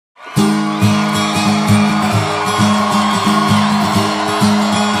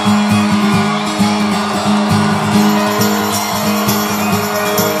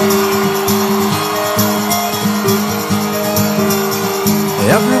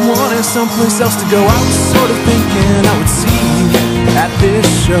wanted someplace else to go. I was sort of thinking I would see you at this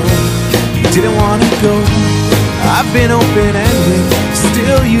show. You didn't want to go. I've been open-ended,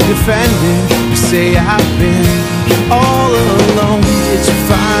 still you defended. You say I've been all alone. Did you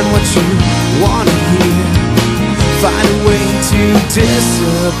find what you want to hear? Find a way to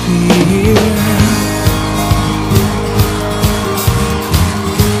disappear.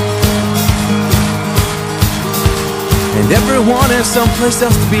 And everyone has someplace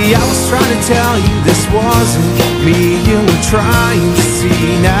else to be. I was trying to tell you this wasn't me you were trying to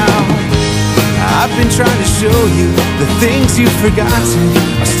see now. I've been trying to show you the things you've forgotten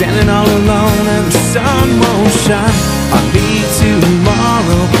are standing all alone and the sun won't shine on me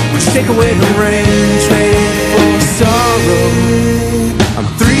tomorrow. Would you take away the rain, trade it for sorrow? I'm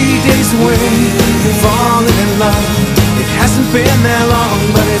 3 days away from falling in love. It hasn't been that long,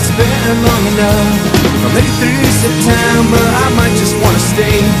 but it's been long enough. If I make it through September, I might just want to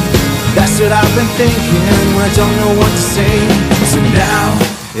stay. That's what I've been thinking when I don't know what to say. So now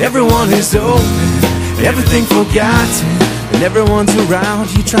everyone is open, everything forgotten, and everyone's around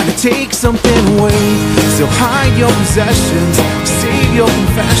you trying to take something away. So hide your possessions, save your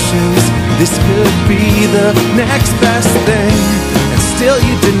confessions. This could be the next best thing, and still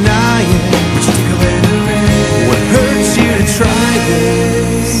you deny it. Would you take away the rain? What hurts you to try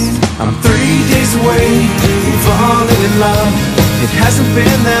this? I'm 3 days away from falling in love. It hasn't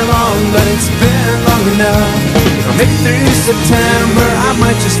been that long, but it's been long enough. If I make it through September, I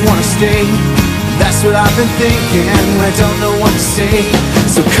might just want to stay. That's what I've been thinking when I don't know what to say.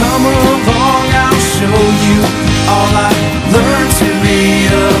 So come along, I'll show you all I've learned to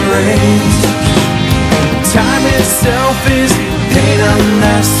rearrange. Time itself is pain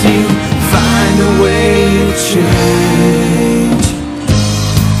unless you find a way to change.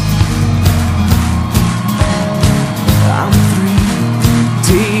 I'm 3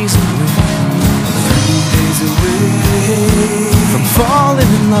 days away from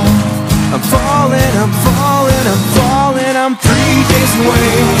falling in love. I'm falling, I'm falling, I'm falling. I'm 3 days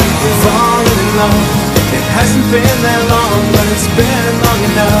away from falling in love. It hasn't been that long, but it's been long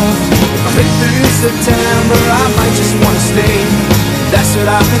enough. If I make it through September, I might just want to stay. That's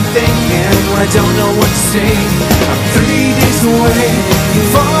what I've been thinking when I don't know what to say. I'm 3 days away from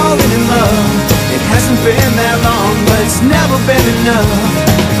falling in love. It hasn't been that long, but it's never been enough.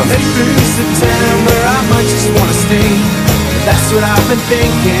 If I make it through September, I might just want to stay. That's what I've been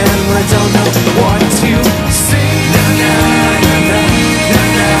thinking when I don't know what to say. Na na na na na na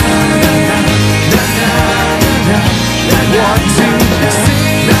na na na na na. What to say?